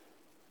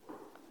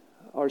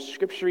Our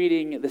scripture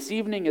reading this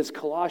evening is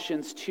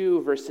Colossians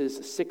 2,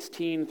 verses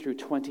 16 through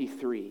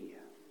 23.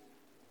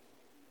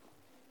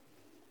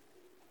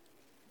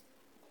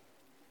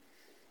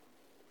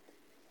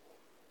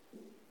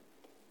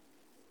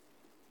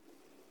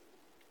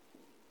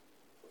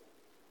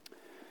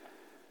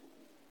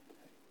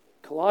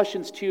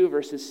 Colossians 2,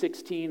 verses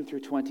 16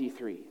 through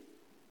 23.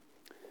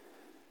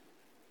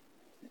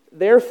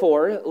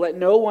 Therefore, let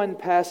no one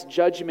pass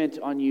judgment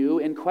on you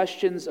in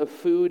questions of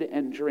food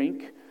and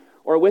drink,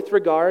 or with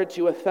regard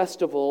to a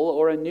festival,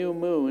 or a new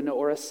moon,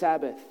 or a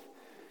Sabbath.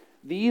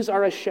 These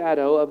are a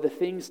shadow of the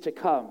things to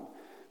come,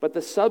 but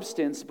the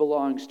substance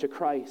belongs to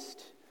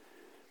Christ.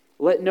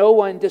 Let no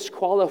one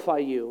disqualify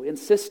you,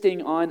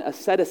 insisting on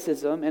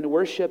asceticism and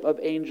worship of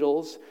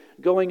angels,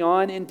 going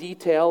on in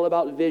detail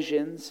about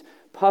visions,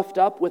 puffed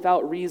up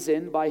without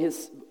reason by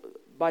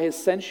his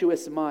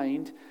sensuous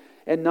mind,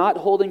 and not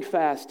holding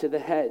fast to the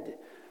head,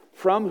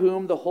 from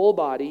whom the whole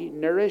body,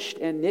 nourished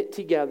and knit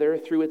together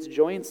through its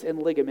joints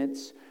and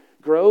ligaments,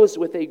 grows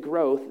with a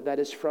growth that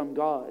is from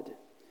God.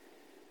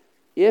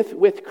 If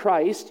with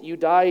Christ you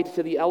died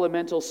to the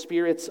elemental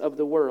spirits of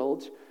the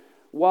world,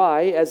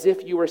 why, as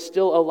if you were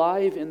still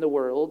alive in the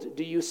world,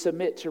 do you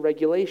submit to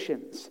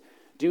regulations?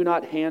 Do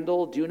not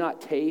handle, do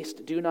not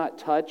taste, do not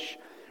touch,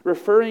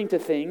 referring to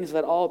things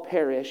that all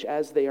perish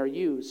as they are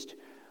used,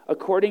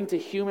 according to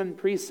human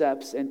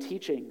precepts and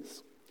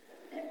teachings.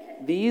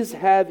 These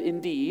have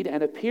indeed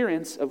an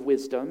appearance of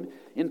wisdom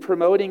in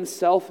promoting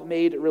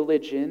self-made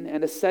religion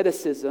and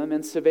asceticism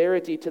and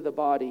severity to the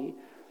body,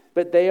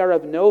 but they are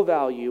of no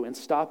value in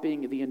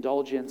stopping the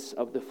indulgence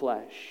of the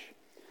flesh.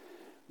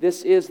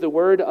 This is the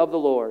word of the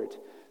Lord.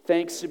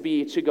 Thanks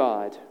be to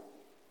God.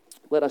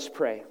 Let us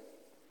pray.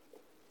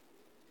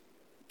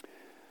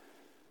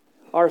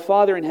 Our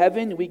Father in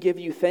heaven, we give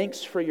you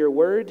thanks for your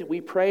word. We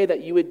pray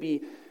that you would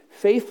be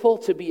faithful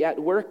to be at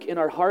work in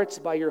our hearts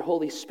by your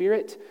Holy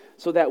Spirit,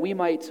 so that we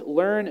might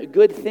learn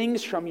good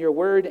things from your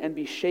word and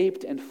be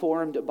shaped and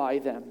formed by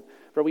them.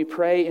 For we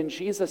pray in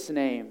Jesus'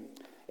 name,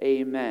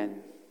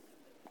 amen.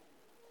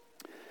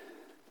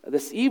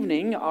 This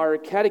evening, our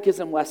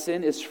catechism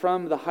lesson is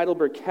from the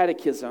Heidelberg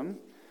Catechism.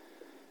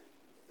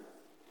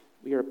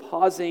 We are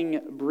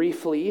pausing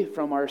briefly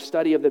from our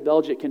study of the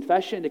Belgic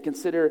Confession to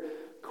consider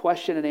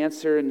question and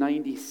answer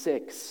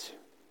 96.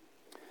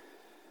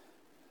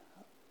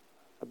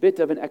 A bit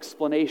of an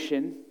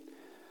explanation.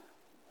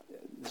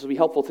 This will be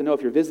helpful to know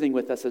if you're visiting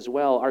with us as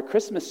well. Our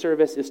Christmas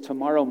service is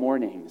tomorrow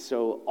morning,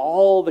 so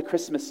all the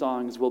Christmas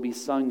songs will be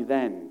sung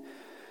then.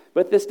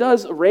 But this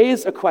does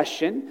raise a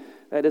question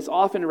that is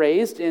often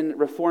raised in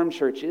Reformed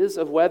churches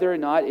of whether or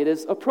not it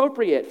is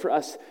appropriate for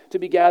us to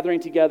be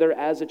gathering together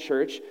as a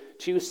church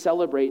to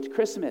celebrate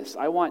Christmas.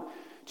 I want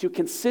to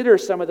consider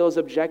some of those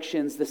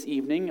objections this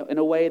evening in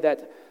a way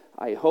that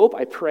I hope,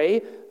 I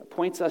pray,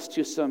 points us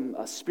to some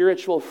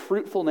spiritual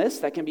fruitfulness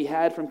that can be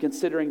had from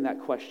considering that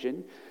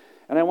question.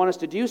 And I want us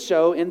to do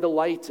so in the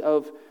light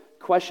of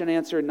question and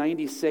answer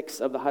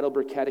 96 of the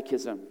Heidelberg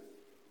Catechism.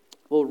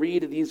 We'll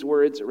read these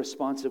words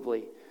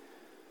responsively.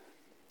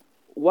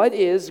 What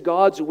is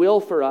God's will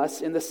for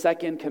us in the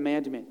second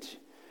commandment?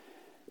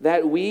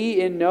 That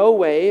we in no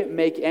way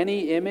make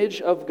any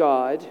image of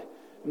God,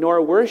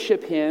 nor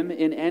worship him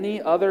in any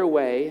other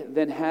way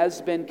than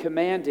has been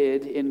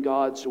commanded in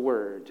God's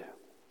word.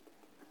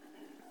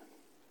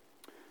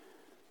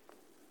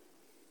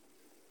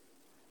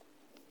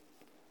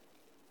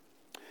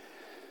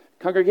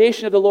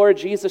 Congregation of the Lord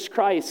Jesus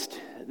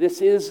Christ,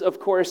 this is, of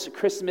course,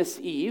 Christmas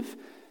Eve.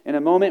 In a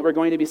moment, we're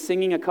going to be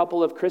singing a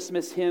couple of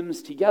Christmas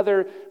hymns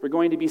together. We're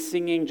going to be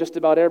singing just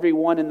about every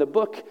one in the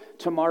book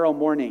tomorrow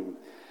morning.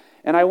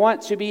 And I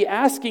want to be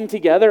asking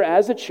together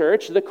as a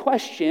church the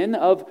question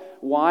of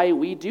why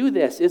we do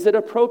this. Is it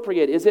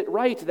appropriate? Is it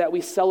right that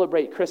we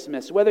celebrate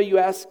Christmas? Whether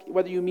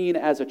you mean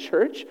as a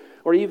church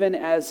or even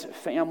as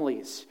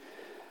families.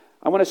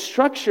 I want to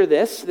structure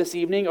this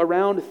evening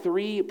around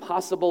three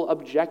possible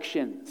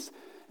objections.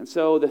 And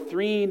so the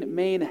three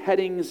main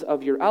headings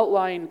of your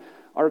outline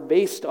are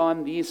based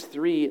on these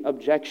three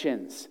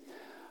objections.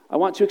 I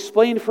want to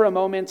explain for a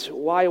moment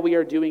why we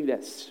are doing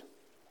this.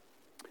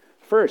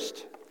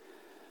 First,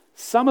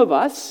 some of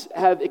us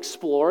have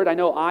explored, I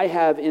know I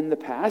have in the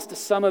past,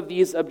 some of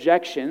these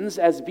objections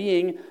as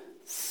being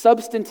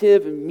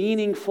substantive,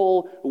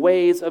 meaningful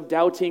ways of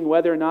doubting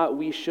whether or not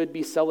we should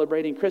be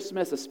celebrating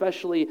Christmas,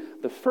 especially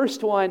the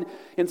first one,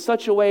 in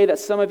such a way that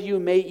some of you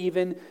may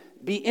even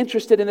be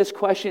interested in this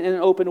question in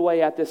an open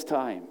way at this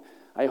time.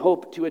 I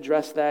hope to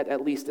address that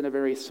at least in a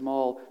very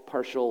small,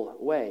 partial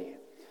way.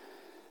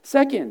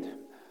 Second,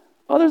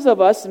 others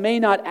of us may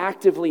not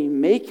actively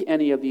make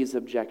any of these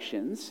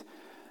objections,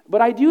 but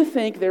I do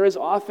think there is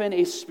often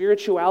a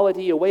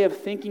spirituality, a way of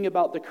thinking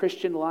about the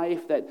Christian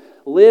life that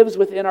lives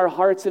within our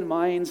hearts and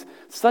minds,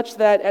 such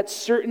that at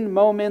certain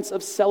moments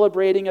of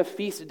celebrating a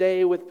feast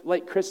day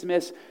like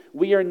Christmas,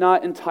 we are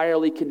not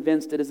entirely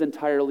convinced it is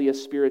entirely a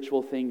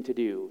spiritual thing to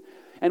do.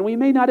 And we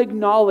may not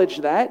acknowledge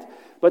that,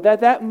 but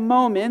that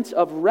moment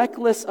of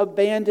reckless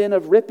abandon,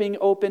 of ripping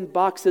open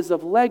boxes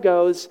of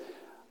Legos,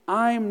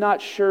 I'm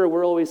not sure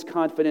we're always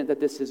confident that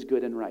this is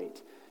good and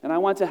right. And I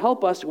want to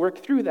help us work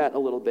through that a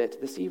little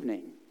bit this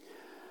evening.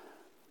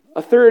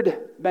 A third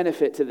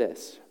benefit to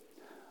this.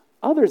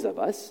 Others of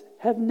us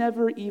have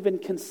never even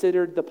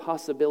considered the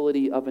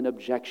possibility of an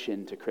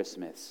objection to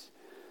Christmas.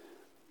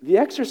 The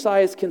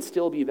exercise can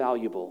still be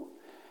valuable.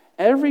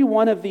 Every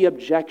one of the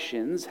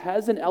objections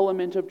has an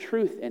element of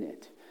truth in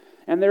it.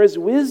 And there is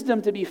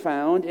wisdom to be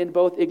found in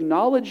both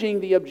acknowledging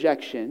the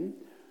objection,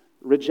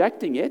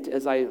 rejecting it,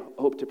 as I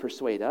hope to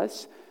persuade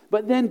us,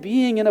 but then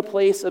being in a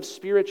place of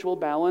spiritual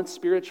balance,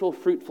 spiritual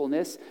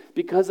fruitfulness,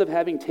 because of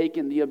having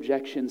taken the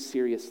objection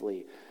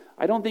seriously.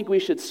 I don't think we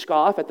should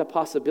scoff at the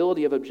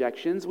possibility of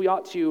objections. We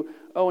ought to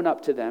own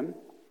up to them.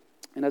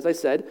 And as I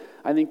said,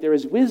 I think there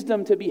is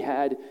wisdom to be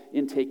had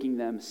in taking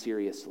them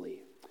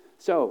seriously.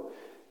 So,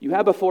 you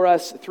have before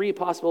us 3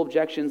 possible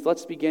objections.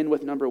 Let's begin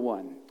with number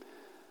 1.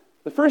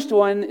 The first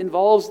one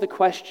involves the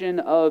question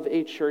of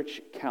a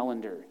church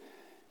calendar.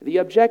 The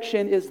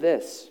objection is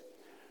this: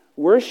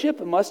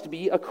 worship must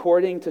be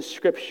according to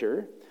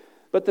Scripture,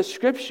 but the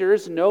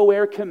Scriptures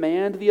nowhere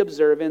command the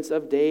observance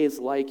of days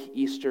like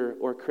Easter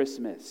or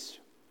Christmas.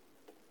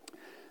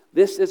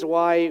 This is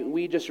why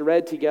we just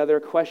read together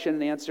question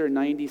and answer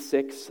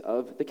 96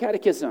 of the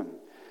Catechism.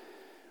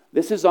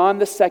 This is on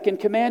the second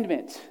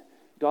commandment,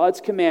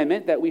 God's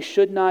commandment that we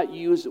should not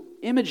use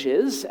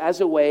images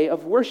as a way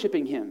of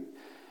worshiping Him.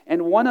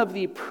 And one of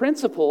the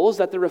principles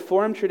that the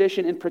Reformed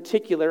tradition in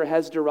particular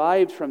has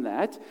derived from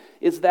that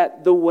is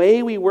that the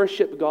way we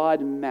worship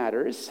God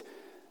matters.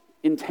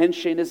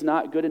 Intention is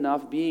not good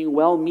enough. Being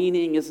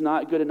well-meaning is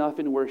not good enough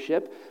in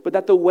worship. But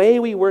that the way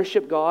we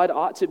worship God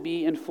ought to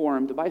be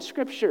informed by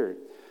Scripture.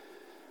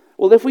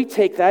 Well, if we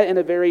take that in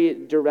a very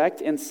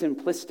direct and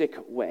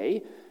simplistic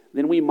way,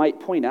 then we might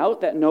point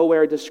out that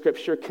nowhere does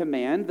Scripture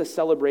command the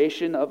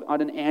celebration on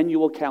an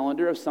annual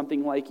calendar of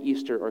something like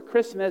Easter or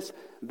Christmas.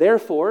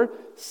 Therefore,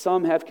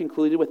 some have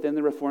concluded within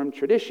the Reformed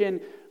tradition,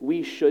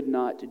 we should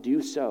not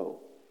do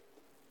so.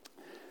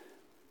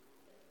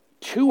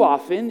 Too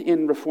often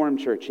in Reformed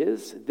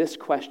churches, this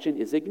question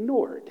is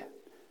ignored.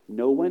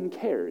 No one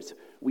cares.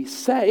 We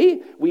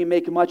say we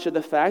make much of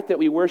the fact that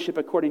we worship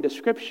according to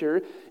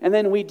Scripture, and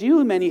then we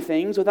do many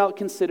things without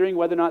considering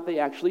whether or not they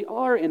actually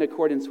are in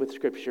accordance with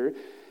Scripture.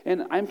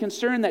 And I'm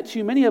concerned that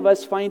too many of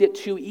us find it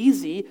too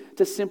easy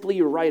to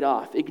simply write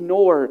off,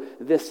 ignore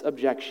this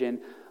objection.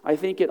 I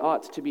think it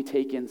ought to be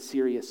taken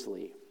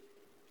seriously.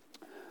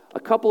 A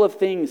couple of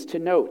things to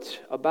note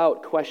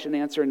about question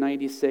answer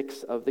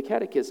 96 of the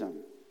Catechism.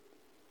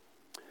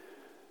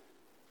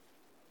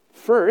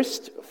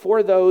 First,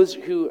 for those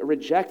who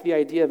reject the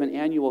idea of an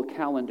annual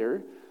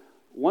calendar,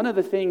 one of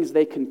the things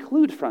they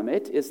conclude from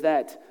it is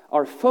that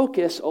our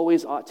focus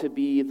always ought to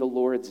be the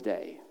Lord's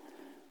Day.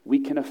 We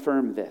can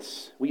affirm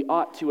this. We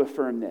ought to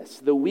affirm this.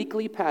 The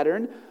weekly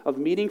pattern of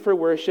meeting for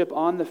worship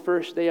on the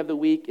first day of the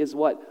week is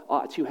what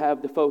ought to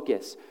have the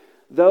focus.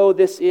 Though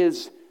this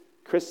is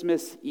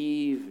Christmas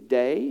Eve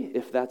day,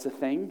 if that's a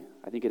thing,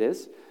 I think it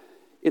is,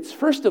 it's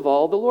first of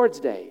all the Lord's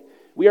Day.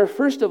 We are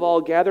first of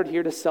all gathered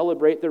here to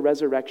celebrate the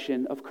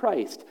resurrection of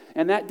Christ.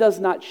 And that does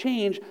not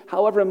change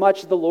however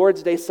much the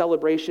Lord's Day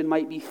celebration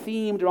might be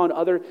themed around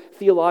other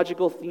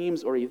theological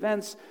themes or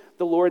events.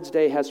 The Lord's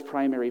Day has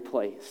primary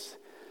place.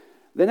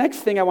 The next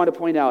thing I want to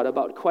point out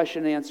about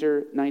question and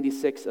answer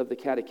 96 of the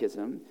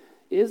Catechism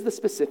is the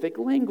specific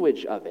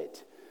language of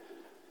it.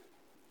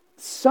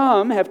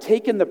 Some have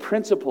taken the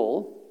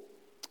principle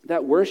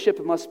that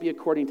worship must be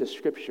according to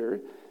Scripture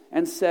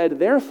and said,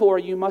 therefore,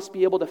 you must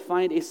be able to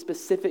find a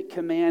specific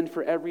command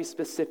for every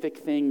specific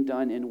thing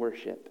done in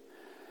worship.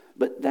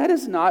 But that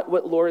is not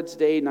what Lord's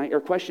Day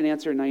or question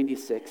answer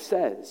 96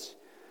 says.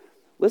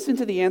 Listen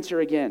to the answer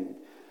again.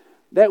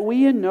 That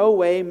we in no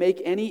way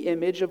make any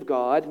image of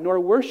God, nor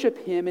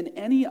worship Him in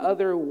any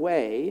other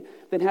way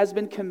than has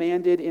been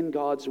commanded in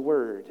God's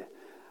Word.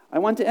 I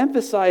want to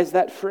emphasize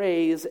that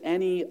phrase,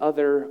 any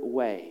other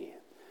way.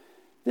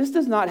 This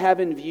does not have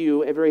in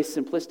view a very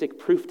simplistic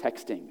proof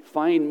texting.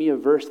 Find me a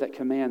verse that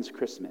commands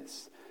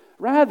Christmas.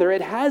 Rather,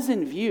 it has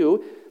in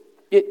view,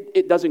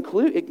 it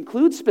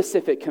includes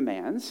specific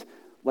commands,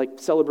 like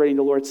celebrating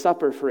the Lord's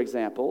Supper, for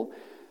example,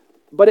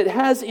 but it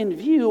has in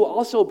view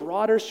also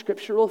broader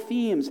scriptural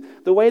themes,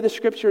 the way the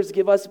Scriptures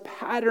give us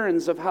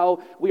patterns of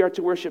how we are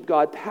to worship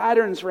God,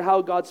 patterns for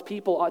how God's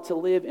people ought to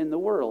live in the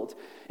world.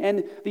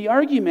 And the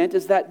argument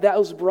is that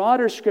those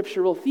broader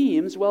scriptural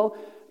themes, well,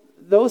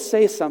 those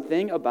say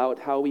something about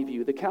how we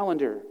view the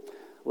calendar.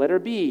 Letter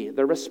B,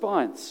 the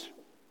response.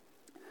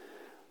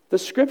 The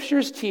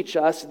Scriptures teach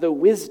us the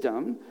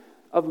wisdom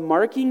of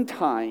marking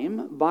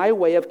time by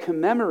way of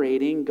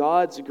commemorating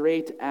God's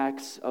great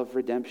acts of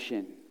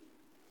redemption.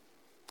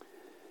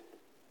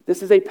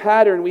 This is a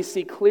pattern we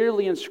see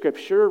clearly in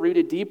Scripture,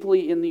 rooted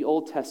deeply in the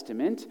Old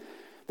Testament,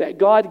 that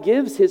God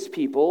gives His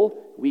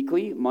people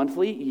weekly,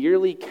 monthly,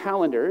 yearly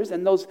calendars,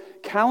 and those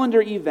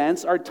calendar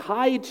events are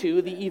tied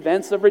to the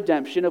events of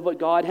redemption of what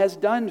God has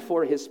done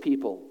for His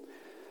people.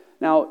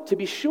 Now, to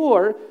be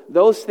sure,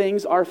 those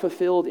things are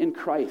fulfilled in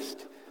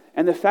Christ.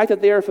 And the fact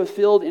that they are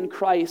fulfilled in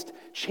Christ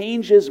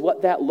changes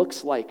what that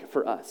looks like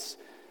for us.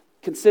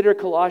 Consider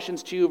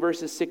Colossians 2,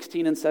 verses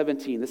 16 and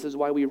 17. This is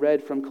why we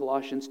read from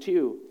Colossians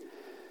 2.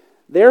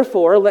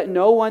 Therefore, let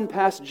no one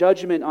pass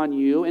judgment on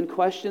you in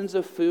questions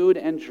of food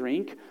and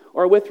drink,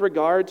 or with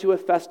regard to a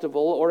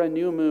festival, or a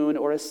new moon,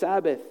 or a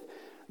Sabbath.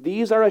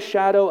 These are a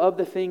shadow of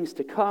the things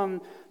to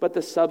come, but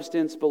the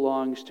substance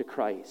belongs to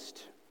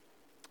Christ.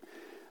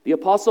 The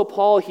Apostle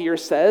Paul here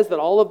says that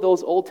all of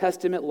those Old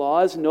Testament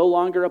laws no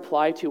longer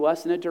apply to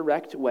us in a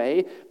direct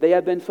way. They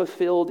have been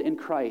fulfilled in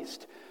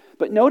Christ.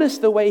 But notice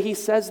the way he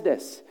says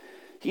this.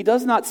 He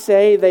does not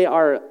say they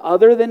are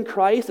other than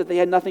Christ, that they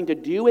had nothing to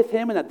do with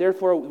him, and that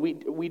therefore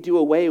we do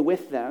away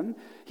with them.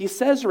 He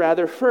says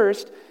rather,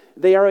 first,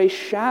 they are a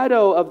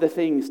shadow of the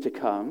things to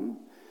come.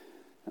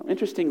 Now,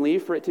 interestingly,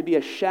 for it to be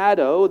a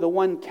shadow, the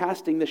one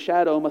casting the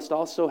shadow must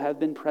also have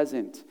been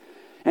present.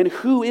 And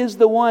who is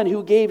the one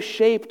who gave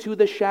shape to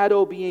the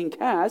shadow being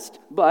cast?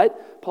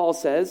 But, Paul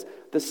says,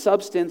 the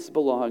substance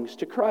belongs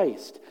to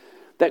Christ.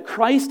 That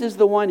Christ is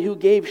the one who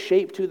gave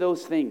shape to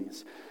those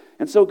things.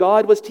 And so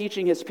God was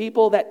teaching his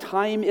people that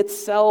time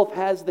itself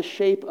has the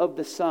shape of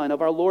the Son,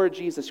 of our Lord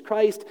Jesus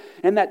Christ,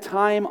 and that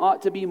time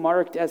ought to be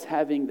marked as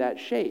having that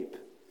shape.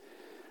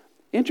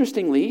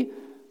 Interestingly,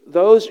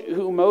 those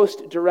who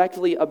most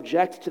directly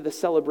object to the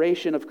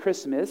celebration of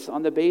Christmas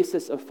on the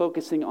basis of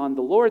focusing on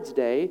the Lord's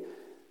Day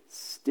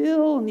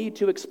still need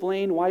to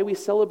explain why we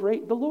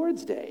celebrate the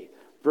Lord's Day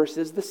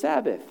versus the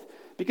Sabbath.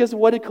 Because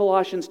what did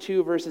Colossians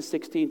 2 verses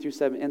 16 through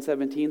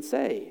 17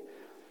 say?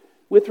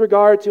 With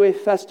regard to a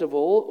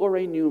festival or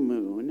a new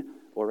moon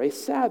or a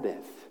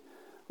Sabbath.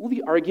 Well,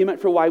 the argument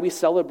for why we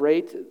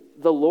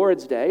celebrate the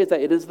Lord's Day is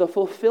that it is the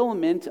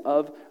fulfillment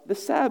of the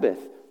Sabbath.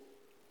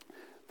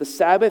 The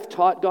Sabbath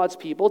taught God's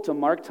people to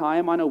mark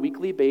time on a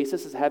weekly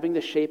basis as having the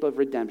shape of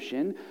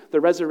redemption. The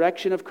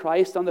resurrection of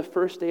Christ on the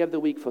first day of the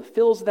week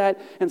fulfills that,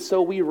 and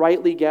so we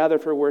rightly gather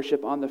for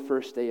worship on the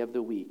first day of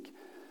the week.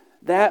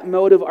 That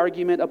mode of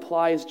argument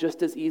applies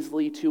just as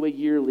easily to a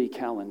yearly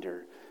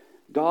calendar.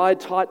 God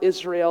taught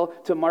Israel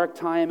to mark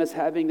time as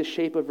having the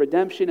shape of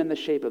redemption and the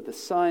shape of the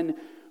sun.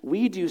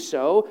 We do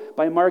so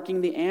by marking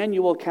the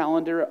annual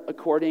calendar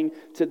according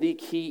to the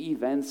key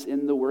events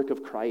in the work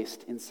of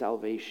Christ in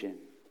salvation.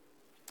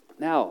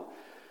 Now,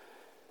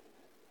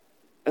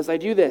 as I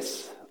do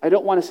this, I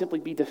don't want to simply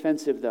be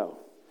defensive, though.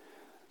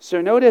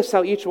 So notice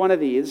how each one of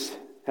these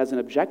has an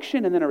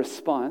objection and then a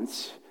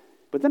response,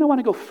 but then I want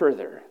to go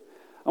further.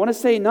 I want to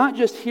say not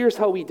just here's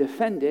how we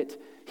defend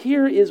it,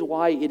 here is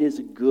why it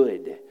is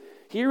good.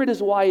 Here it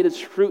is why it is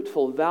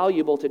fruitful,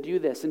 valuable to do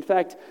this. In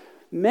fact,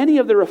 many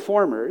of the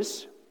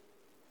reformers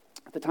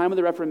at the time of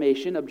the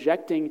Reformation,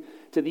 objecting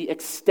to the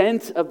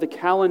extent of the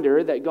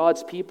calendar that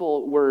God's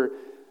people were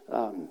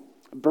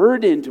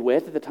burdened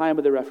with at the time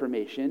of the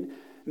Reformation,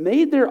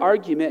 made their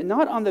argument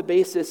not on the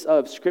basis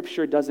of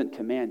Scripture doesn't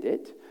command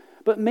it,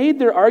 but made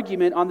their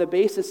argument on the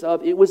basis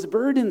of it was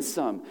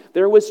burdensome.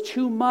 There was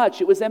too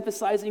much. It was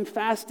emphasizing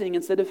fasting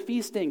instead of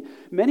feasting.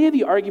 Many of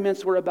the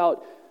arguments were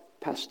about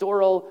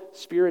pastoral,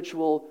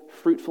 spiritual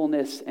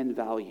fruitfulness and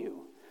value.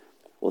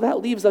 Well, that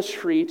leaves us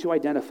free to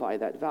identify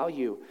that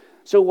value.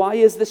 So why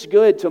is this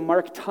good to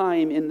mark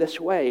time in this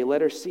way?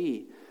 Letter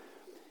C.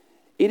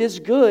 It is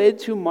good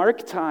to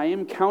mark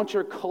time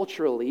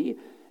counterculturally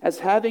as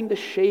having the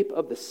shape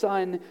of the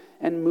sun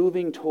and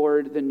moving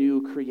toward the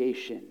new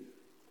creation.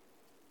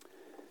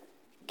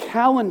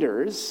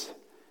 Calendars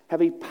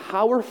have a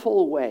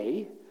powerful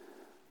way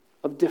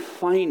of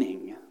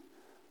defining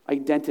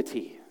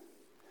identity.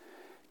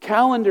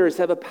 Calendars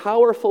have a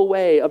powerful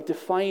way of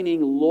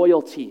defining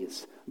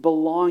loyalties,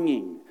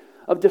 belonging,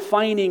 of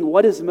defining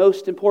what is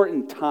most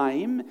important.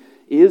 Time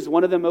is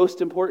one of the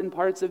most important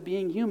parts of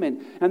being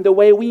human. And the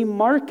way we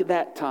mark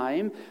that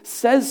time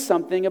says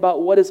something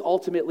about what is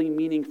ultimately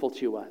meaningful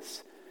to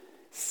us.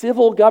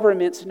 Civil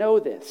governments know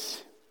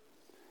this.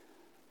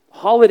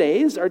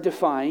 Holidays are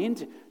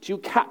defined to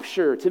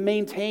capture, to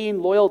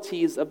maintain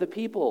loyalties of the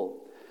people.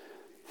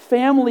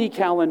 Family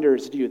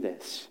calendars do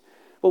this.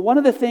 Well, one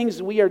of the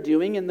things we are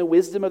doing in the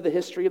wisdom of the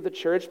history of the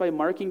church by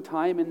marking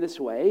time in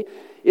this way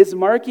is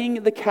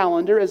marking the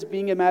calendar as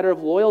being a matter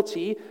of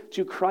loyalty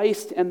to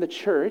Christ and the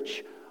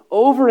church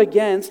over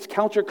against,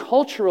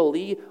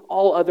 counterculturally,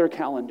 all other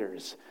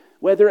calendars.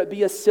 Whether it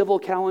be a civil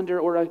calendar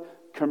or a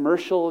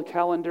commercial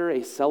calendar,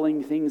 a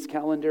selling things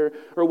calendar,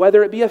 or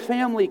whether it be a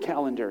family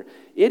calendar.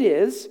 It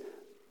is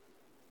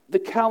the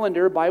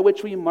calendar by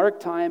which we mark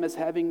time as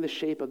having the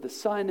shape of the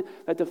sun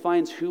that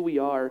defines who we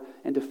are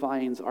and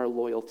defines our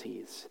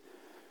loyalties.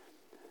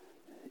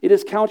 It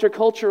is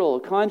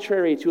countercultural,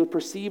 contrary to a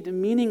perceived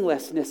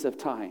meaninglessness of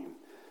time.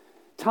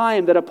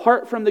 Time that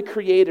apart from the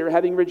Creator,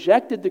 having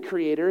rejected the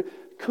Creator,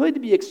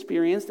 could be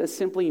experienced as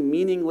simply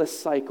meaningless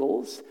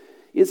cycles,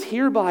 is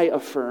hereby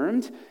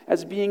affirmed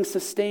as being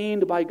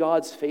sustained by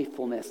God's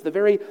faithfulness. The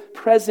very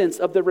presence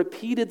of the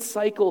repeated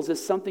cycles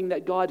is something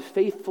that God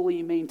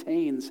faithfully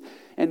maintains.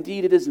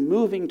 Indeed, it is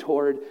moving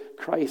toward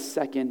Christ's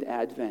second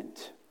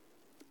advent.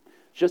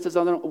 Just as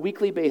on a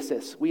weekly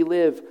basis, we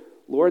live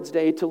Lord's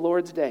Day to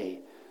Lord's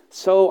Day,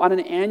 So on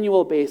an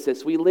annual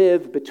basis, we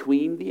live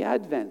between the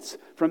Advents,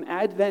 from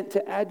Advent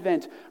to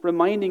Advent,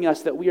 reminding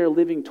us that we are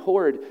living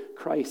toward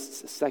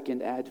Christ's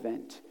second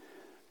advent.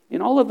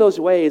 In all of those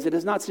ways, it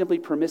is not simply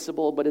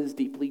permissible, but it is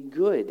deeply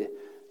good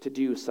to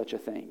do such a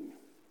thing.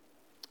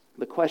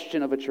 The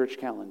question of a church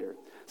calendar.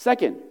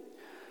 Second,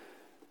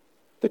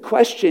 the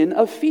question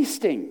of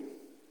feasting.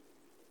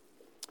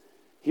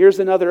 Here's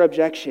another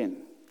objection.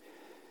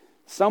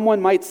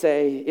 Someone might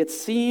say, it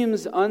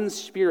seems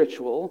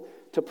unspiritual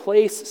to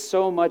place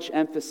so much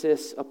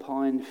emphasis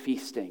upon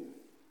feasting.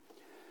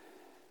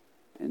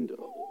 And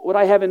what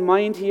I have in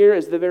mind here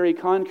is the very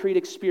concrete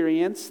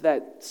experience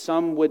that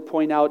some would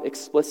point out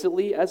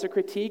explicitly as a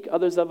critique.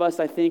 Others of us,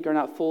 I think, are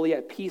not fully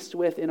at peace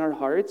with in our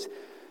hearts.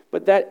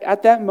 But that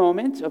at that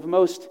moment of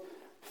most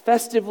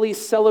festively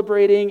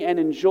celebrating and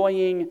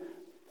enjoying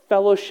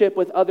fellowship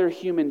with other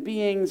human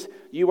beings,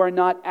 you are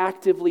not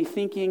actively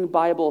thinking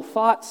Bible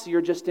thoughts,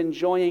 you're just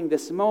enjoying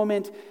this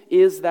moment.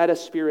 Is that a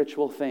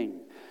spiritual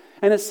thing?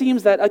 And it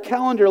seems that a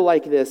calendar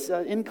like this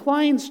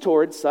inclines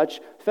towards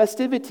such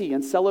festivity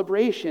and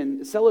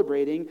celebration,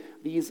 celebrating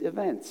these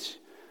events.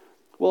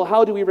 Well,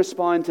 how do we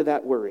respond to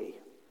that worry?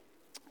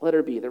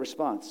 Letter B, the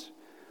response.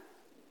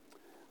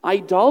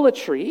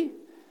 Idolatry,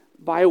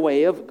 by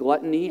way of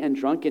gluttony and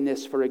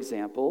drunkenness, for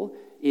example,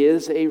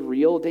 is a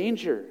real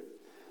danger.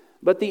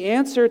 But the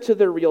answer to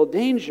the real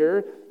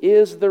danger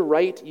is the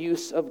right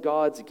use of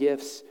God's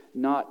gifts,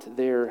 not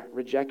their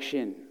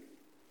rejection.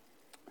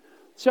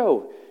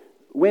 So,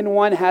 when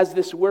one has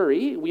this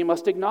worry, we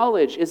must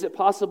acknowledge, is it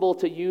possible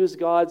to use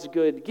God's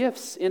good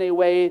gifts in a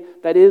way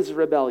that is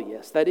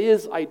rebellious, that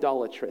is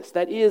idolatrous,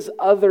 that is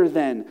other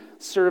than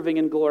serving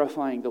and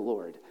glorifying the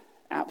Lord?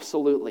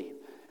 Absolutely.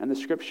 And the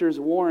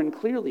Scriptures warn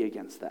clearly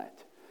against that.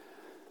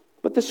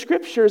 But the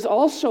Scriptures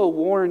also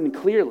warn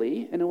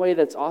clearly, in a way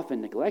that's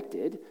often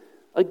neglected,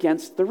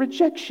 against the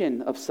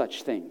rejection of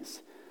such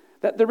things.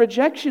 That the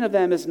rejection of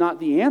them is not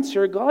the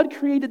answer. God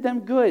created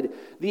them good.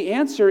 The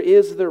answer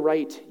is the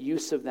right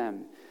use of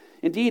them.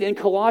 Indeed, in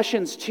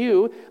Colossians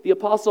 2, the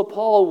Apostle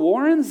Paul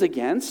warns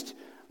against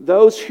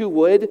those who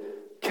would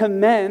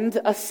commend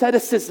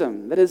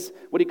asceticism, that is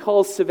what he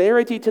calls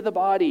severity to the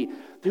body,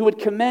 who would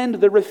commend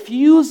the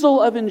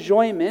refusal of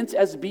enjoyment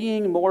as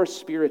being more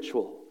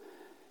spiritual.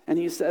 And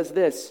he says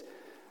this,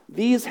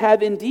 "These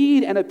have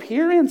indeed an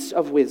appearance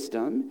of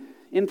wisdom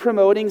in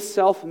promoting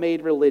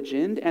self-made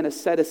religion and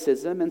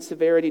asceticism and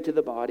severity to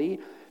the body,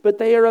 but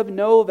they are of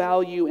no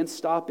value in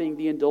stopping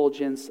the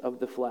indulgence of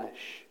the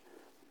flesh."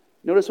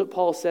 Notice what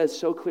Paul says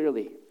so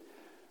clearly.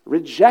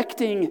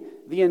 Rejecting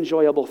the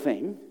enjoyable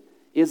thing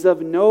is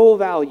of no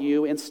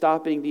value in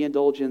stopping the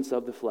indulgence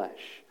of the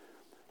flesh.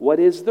 What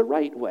is the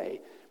right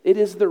way? It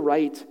is the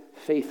right,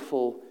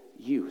 faithful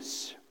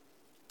use.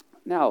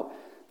 Now,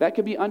 that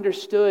could be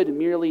understood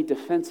merely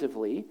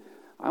defensively.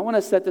 I want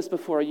to set this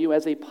before you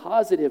as a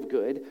positive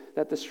good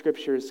that the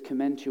Scriptures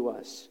commend to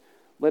us.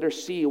 Let us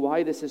see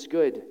why this is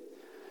good.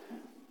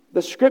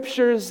 The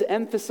Scriptures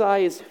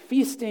emphasize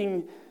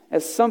feasting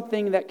as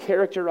something that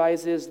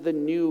characterizes the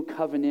new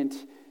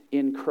covenant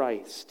in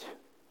Christ.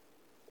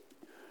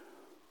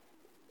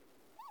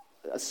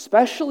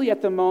 Especially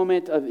at the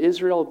moment of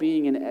Israel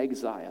being in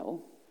exile,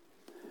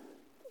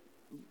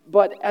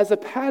 but as a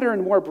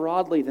pattern more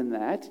broadly than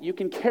that, you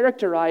can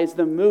characterize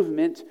the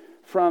movement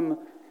from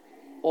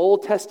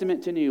Old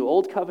Testament to New,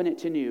 Old Covenant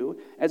to New,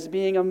 as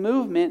being a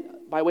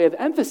movement, by way of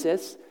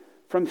emphasis,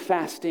 from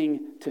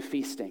fasting to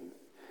feasting.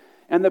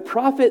 And the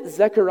prophet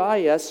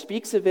Zechariah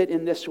speaks of it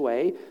in this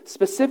way,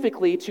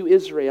 specifically to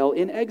Israel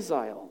in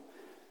exile.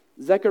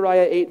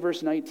 Zechariah 8,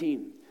 verse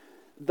 19.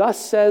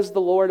 "Thus says the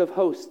Lord of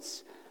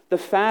hosts, the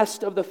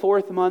fast of the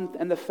 4th month,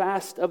 and the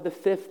fast of the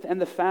 5th,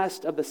 and the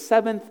fast of the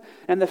 7th,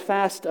 and the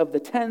fast of the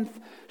 10th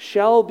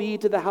shall be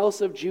to the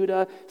house of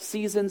Judah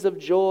seasons of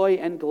joy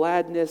and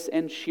gladness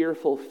and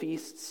cheerful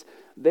feasts.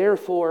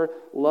 Therefore,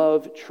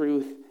 love,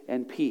 truth,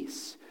 and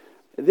peace."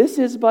 This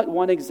is but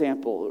one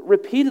example.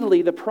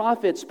 Repeatedly, the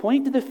prophets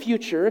point to the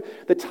future,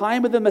 the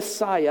time of the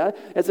Messiah,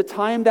 as a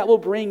time that will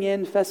bring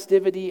in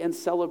festivity and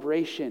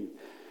celebration.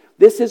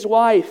 This is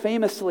why,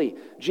 famously,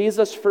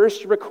 Jesus'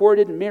 first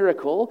recorded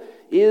miracle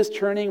is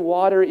turning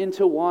water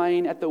into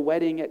wine at the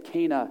wedding at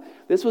Cana.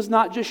 This was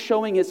not just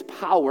showing his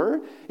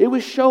power, it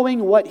was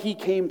showing what he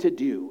came to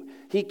do.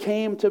 He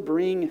came to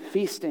bring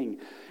feasting.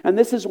 And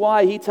this is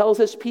why he tells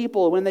his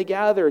people when they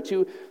gather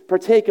to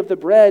partake of the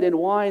bread and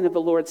wine of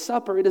the Lord's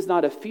Supper, it is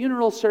not a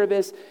funeral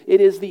service,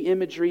 it is the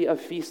imagery of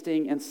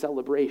feasting and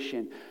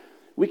celebration.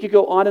 We could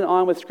go on and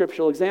on with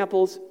scriptural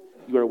examples.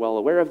 You are well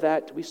aware of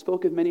that. We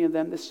spoke of many of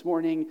them this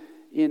morning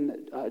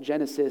in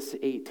Genesis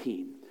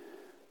 18.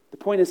 The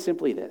point is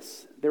simply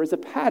this. There is a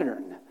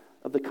pattern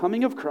of the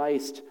coming of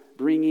Christ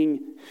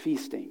bringing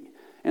feasting.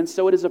 And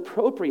so it is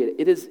appropriate,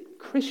 it is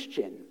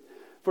Christian,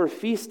 for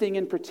feasting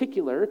in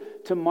particular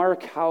to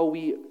mark how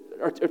we,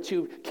 or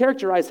to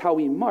characterize how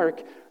we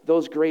mark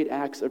those great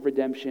acts of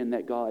redemption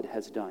that God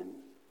has done.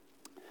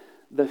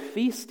 The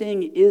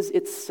feasting is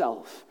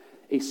itself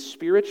a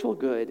spiritual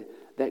good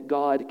that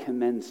God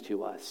commends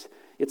to us.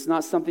 It's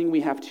not something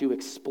we have to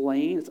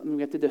explain. It's something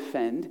we have to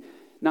defend.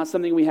 Not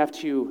something we have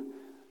to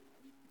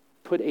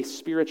put a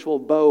spiritual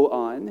bow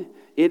on.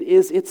 It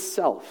is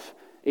itself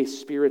a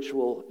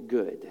spiritual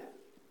good.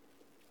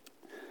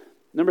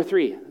 Number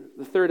 3,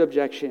 the third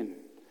objection.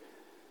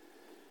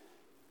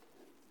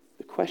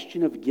 The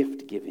question of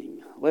gift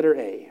giving. Letter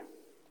A.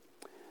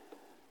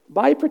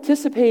 By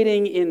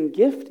participating in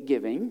gift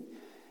giving,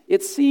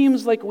 it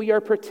seems like we are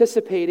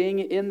participating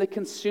in the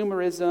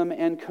consumerism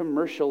and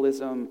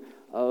commercialism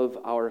of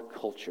our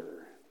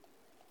culture.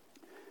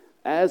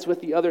 As with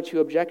the other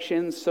 2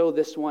 objections, so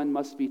this one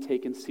must be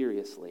taken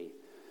seriously.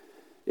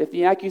 If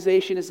the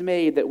accusation is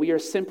made that we are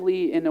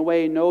simply, in a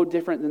way, no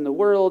different than the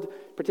world,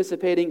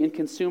 participating in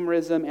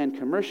consumerism and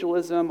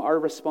commercialism, our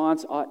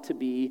response ought to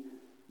be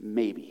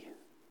maybe.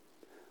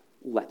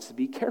 Let's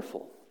be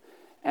careful.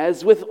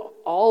 As with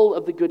all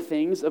of the good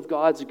things of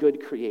God's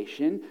good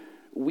creation,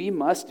 we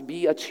must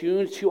be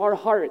attuned to our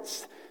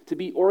hearts, to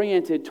be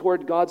oriented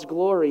toward God's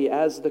glory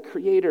as the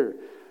Creator.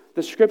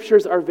 The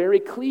Scriptures are very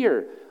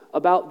clear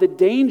about the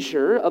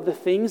danger of the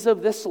things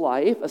of this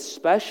life,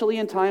 especially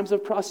in times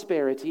of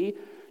prosperity,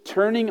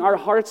 turning our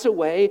hearts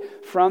away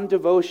from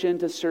devotion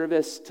to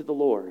service to the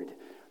Lord.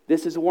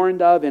 This is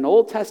warned of in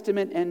Old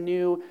Testament and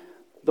New.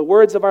 The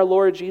words of our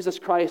Lord Jesus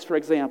Christ, for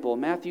example,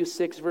 Matthew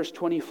 6, verse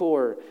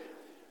 24,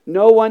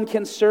 "No one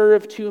can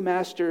serve 2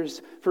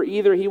 masters, for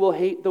either he will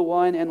hate the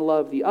one and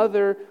love the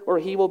other, or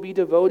he will be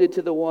devoted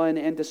to the one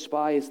and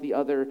despise the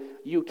other.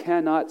 You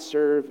cannot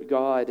serve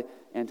God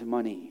and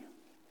money."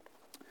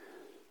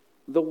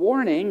 The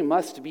warning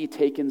must be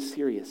taken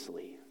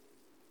seriously.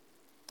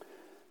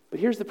 But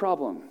here's the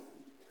problem.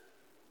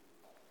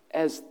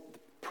 As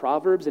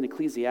Proverbs and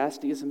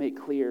Ecclesiastes make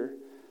clear,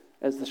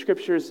 as the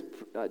Scriptures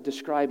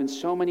describe in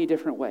so many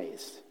different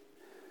ways,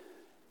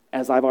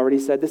 as I've already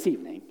said this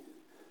evening,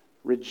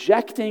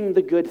 rejecting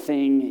the good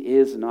thing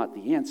is not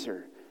the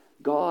answer.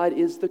 God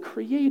is the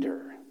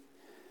Creator.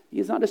 He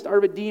is not just our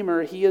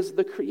Redeemer, He is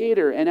the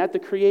Creator. And at the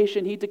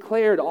creation, He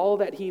declared all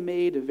that He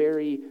made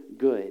very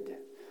good.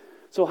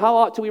 So how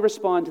ought we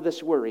respond to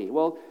this worry?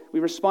 Well, we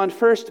respond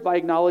first by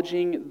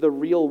acknowledging the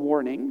real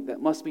warning that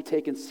must be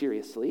taken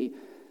seriously.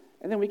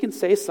 And then we can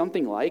say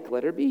something like,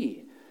 letter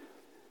B.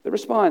 The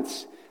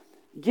response: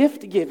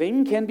 gift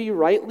giving can be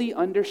rightly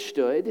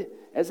understood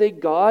as a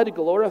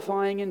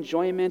God-glorifying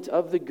enjoyment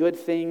of the good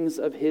things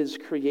of His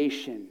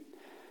creation.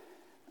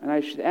 And I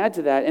should add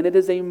to that, and it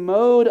is a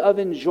mode of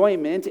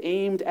enjoyment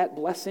aimed at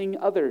blessing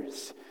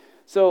others.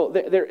 So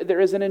there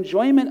is an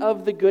enjoyment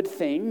of the good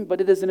thing, but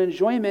it is an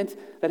enjoyment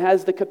that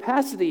has the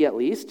capacity, at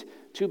least,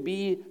 to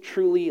be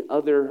truly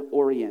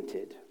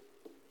other-oriented.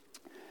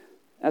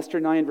 Esther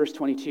 9, verse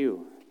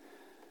 22.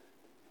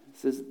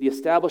 This is the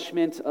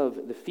establishment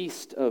of the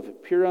Feast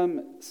of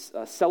Purim,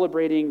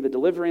 celebrating the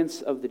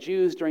deliverance of the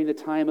Jews during the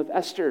time of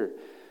Esther.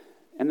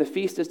 And the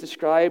feast is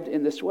described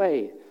in this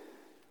way.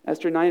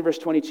 Esther 9, verse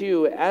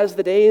 22, "As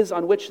the days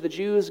on which the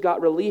Jews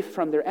got relief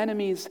from their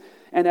enemies,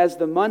 and as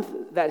the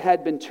month that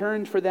had been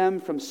turned for them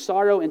from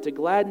sorrow into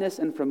gladness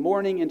and from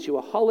mourning into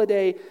a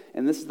holiday,"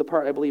 and this is the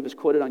part I believe is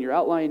quoted on your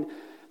outline,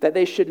 "that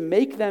they should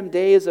make them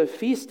days of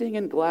feasting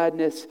and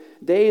gladness,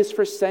 days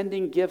for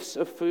sending gifts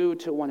of food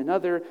to one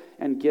another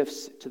and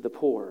gifts to the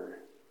poor."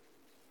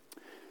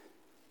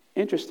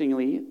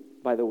 Interestingly,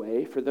 by the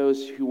way, for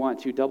those who want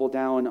to double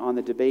down on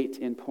the debate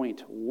in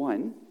point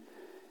 1,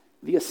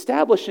 the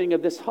establishing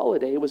of this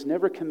holiday was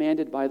never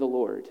commanded by the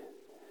Lord.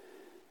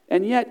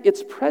 And yet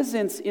its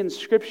presence in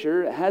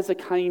Scripture has a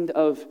kind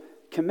of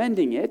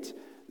commending it,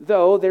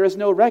 though there is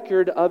no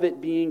record of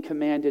it being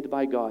commanded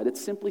by God. It's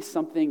simply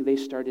something they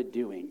started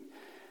doing.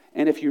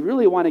 And if you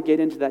really want to get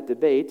into that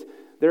debate,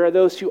 there are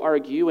those who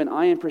argue, and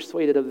I am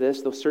persuaded of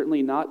this, though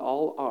certainly not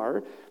all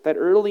are, that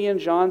early in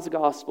John's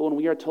gospel, when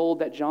we are told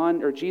that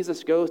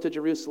Jesus goes to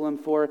Jerusalem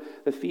for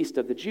the feast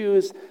of the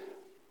Jews,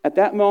 at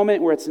that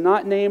moment where it's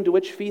not named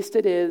which feast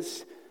it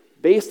is,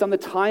 based on the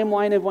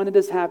timeline of when it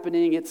is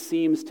happening, it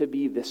seems to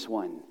be this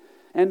one.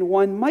 And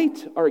one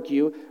might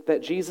argue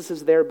that Jesus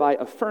is thereby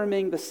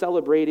affirming the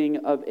celebrating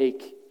of a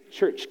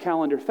church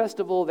calendar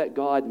festival that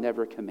God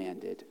never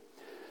commanded.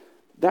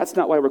 That's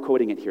not why we're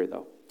quoting it here,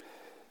 though.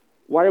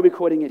 Why are we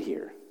quoting it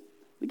here?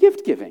 The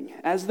gift giving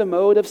as the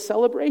mode of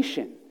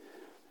celebration.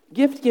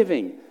 Gift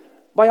giving,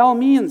 by all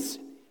means,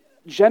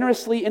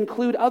 generously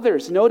include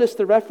others. Notice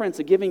the reference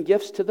of giving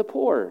gifts to the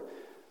poor.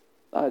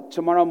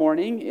 Tomorrow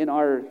morning in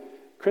our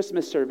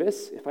Christmas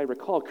service, if I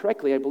recall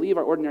correctly, I believe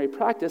our ordinary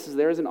practice is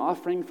there is an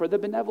offering for the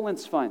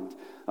benevolence fund,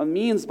 a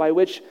means by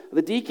which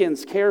the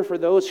deacons care for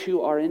those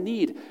who are in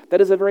need.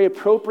 That is a very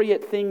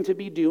appropriate thing to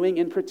be doing,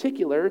 in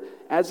particular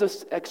as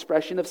an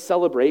expression of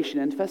celebration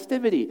and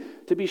festivity,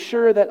 to be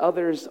sure that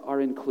others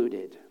are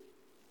included.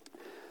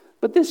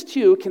 But this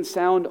too can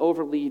sound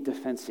overly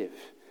defensive.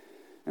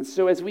 And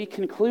so as we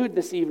conclude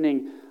this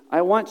evening,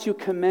 I want to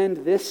commend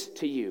this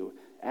to you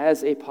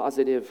as a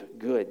positive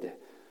good.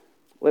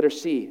 Letter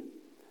C,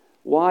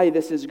 why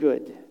this is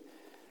good.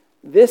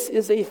 This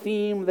is a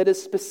theme that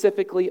is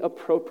specifically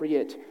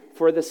appropriate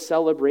for the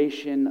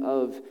celebration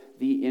of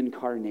the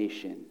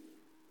Incarnation.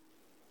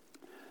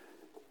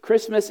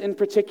 Christmas in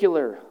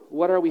particular,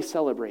 what are we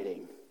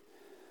celebrating?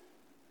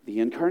 The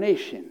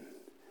incarnation,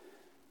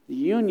 the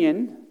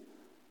union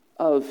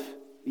of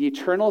the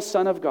eternal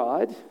Son of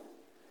God,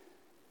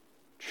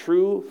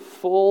 true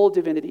full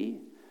divinity,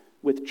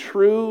 with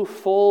true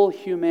full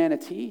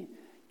humanity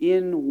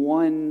in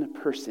one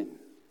person.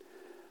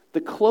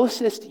 The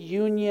closest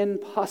union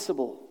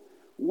possible,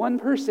 one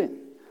person,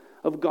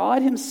 of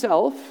God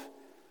himself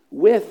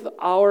with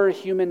our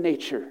human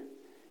nature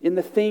in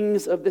the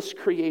things of this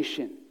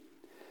creation.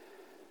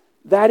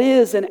 That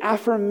is an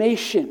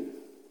affirmation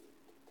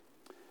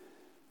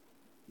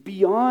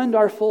beyond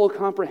our full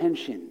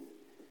comprehension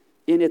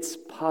in its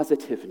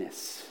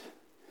positiveness.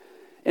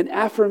 An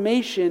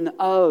affirmation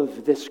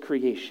of this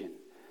creation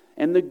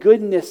and the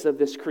goodness of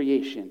this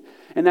creation.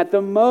 And that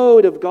the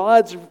mode of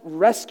God's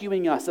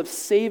rescuing us, of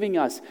saving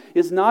us,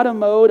 is not a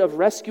mode of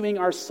rescuing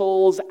our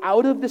souls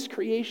out of this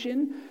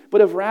creation,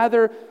 but of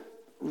rather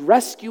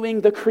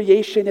rescuing the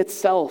creation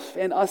itself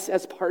and us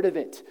as part of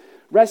it.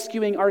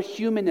 Rescuing our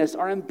humanness,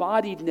 our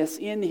embodiedness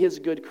in his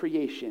good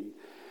creation.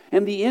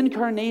 And the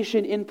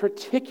incarnation in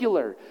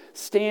particular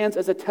stands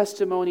as a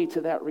testimony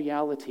to that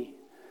reality.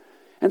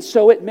 And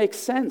so it makes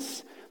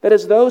sense that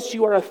as those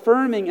who are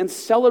affirming and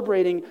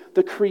celebrating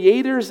the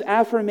Creator's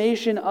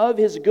affirmation of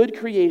his good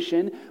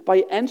creation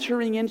by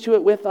entering into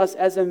it with us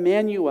as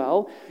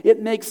Emmanuel,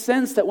 it makes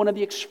sense that one of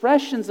the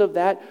expressions of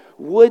that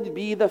would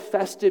be the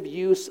festive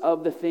use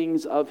of the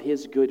things of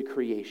his good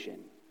creation.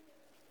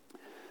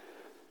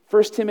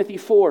 1 Timothy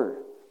 4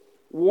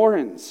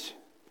 warns.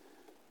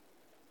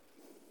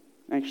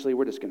 Actually,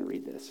 we're just going to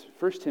read this.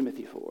 1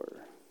 Timothy 4.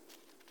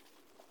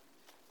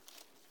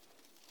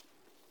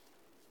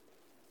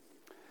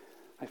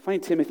 I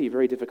find Timothy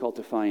very difficult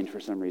to find for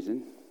some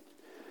reason.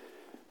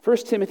 1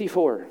 Timothy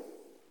 4,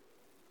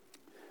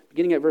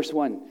 beginning at verse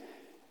 1.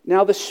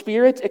 Now the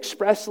Spirit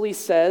expressly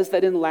says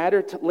that in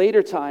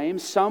later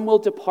times some will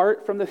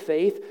depart from the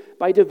faith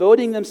by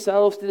devoting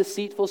themselves to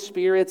deceitful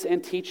spirits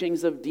and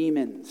teachings of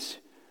demons.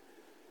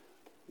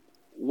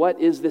 What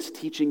is this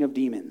teaching of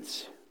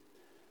demons?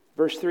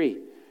 Verse 3.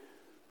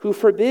 Who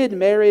forbid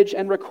marriage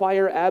and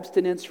require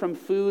abstinence from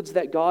foods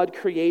that God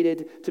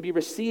created to be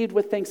received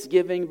with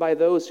thanksgiving by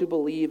those who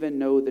believe and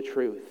know the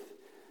truth.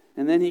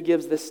 And then he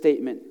gives this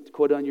statement,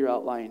 quote on your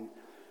outline.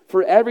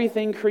 For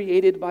everything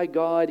created by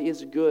God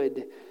is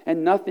good,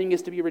 and nothing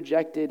is to be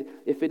rejected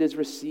if it is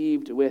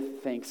received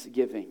with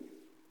thanksgiving.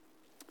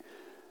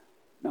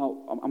 Now,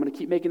 I'm going to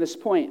keep making this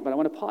point, but I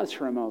want to pause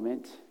for a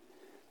moment.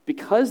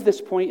 Because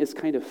this point is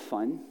kind of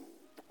fun,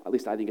 at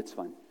least I think it's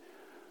fun,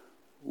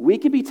 we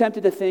can be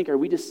tempted to think, are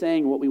we just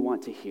saying what we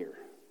want to hear?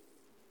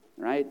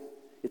 Right?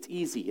 It's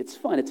easy, it's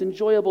fun, it's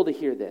enjoyable to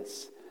hear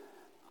this.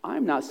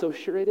 I'm not so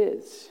sure it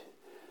is.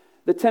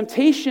 The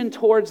temptation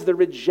towards the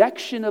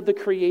rejection of the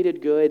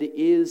created good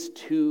is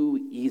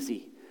too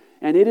easy.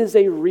 And it is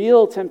a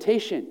real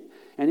temptation.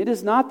 And it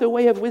is not the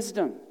way of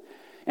wisdom.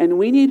 And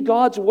we need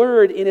God's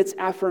word in its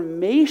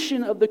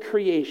affirmation of the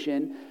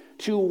creation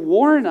to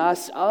warn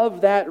us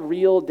of that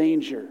real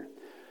danger.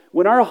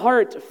 When our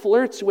heart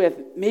flirts with,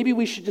 maybe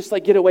we should just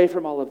get away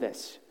from all of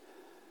this.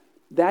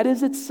 That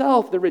is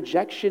itself the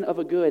rejection of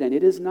a good, and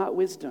it is not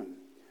wisdom.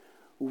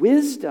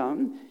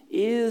 Wisdom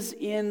is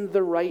in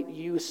the right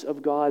use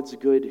of God's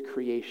good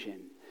creation.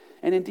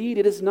 And indeed,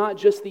 it is not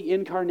just the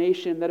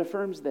incarnation that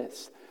affirms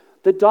this.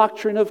 The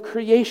doctrine of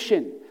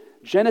creation,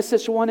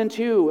 Genesis 1 and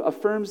 2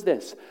 affirms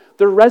this.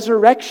 The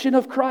resurrection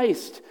of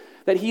Christ,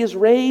 that he is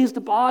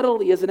raised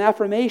bodily as an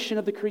affirmation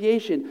of the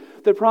creation.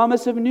 The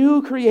promise of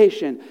new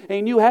creation,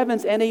 a new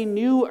heavens and a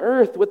new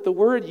earth, with the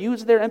word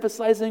used there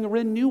emphasizing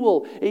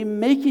renewal, a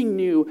making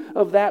new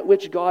of that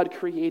which God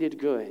created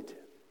good.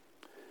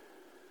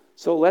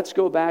 So let's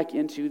go back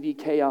into the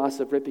chaos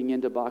of ripping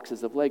into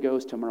boxes of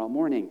Legos tomorrow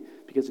morning,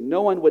 because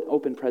no one would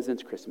open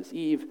presents Christmas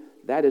Eve.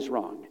 That is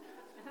wrong.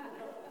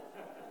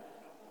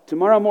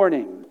 Tomorrow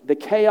morning, the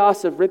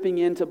chaos of ripping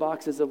into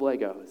boxes of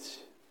Legos.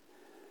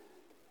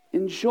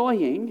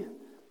 Enjoying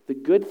the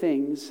good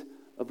things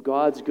of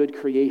God's good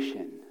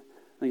creation.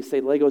 Now you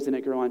say, Legos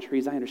didn't grow on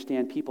trees. I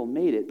understand people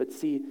made it, but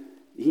see,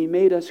 he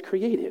made us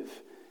creative.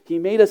 He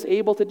made us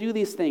able to do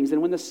these things.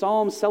 And when the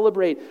Psalms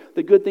celebrate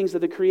the good things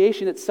of the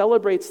creation, it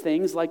celebrates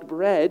things like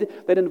bread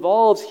that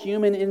involves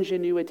human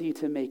ingenuity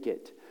to make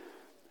it.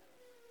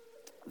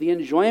 The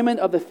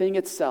enjoyment of the thing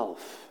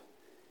itself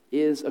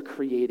is a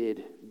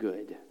created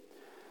good.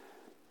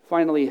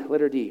 Finally,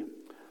 letter D.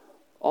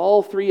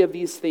 All three of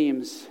these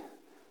themes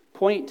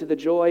point to the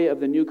joy of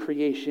the new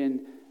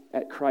creation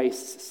at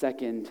Christ's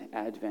second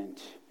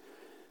advent.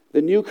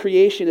 The new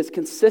creation is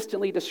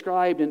consistently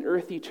described in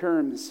earthly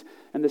terms,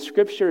 and the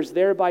scriptures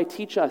thereby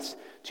teach us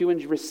to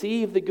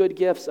receive the good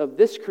gifts of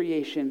this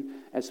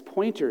creation as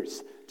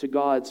pointers to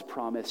God's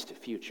promised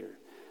future.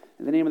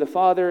 In the name of the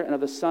Father, and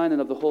of the Son,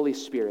 and of the Holy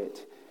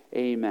Spirit,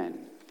 amen.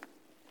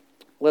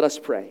 Let us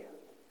pray.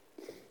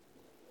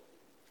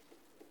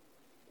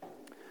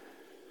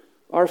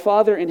 Our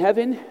Father in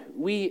heaven,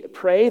 we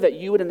pray that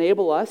you would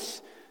enable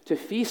us to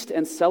feast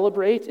and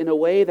celebrate in a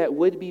way that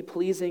would be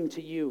pleasing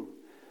to you.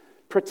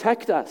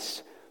 Protect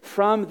us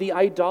from the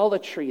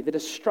idolatry, the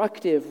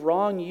destructive,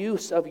 wrong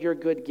use of your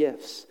good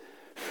gifts.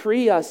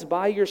 Free us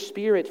by your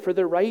Spirit for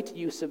the right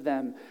use of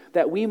them,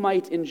 that we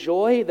might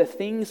enjoy the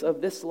things of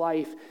this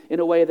life in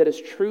a way that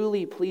is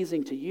truly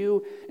pleasing to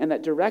you and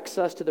that directs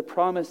us to the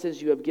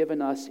promises you have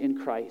given us in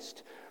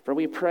Christ. For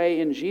we pray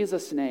in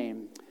Jesus'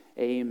 name,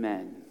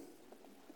 amen.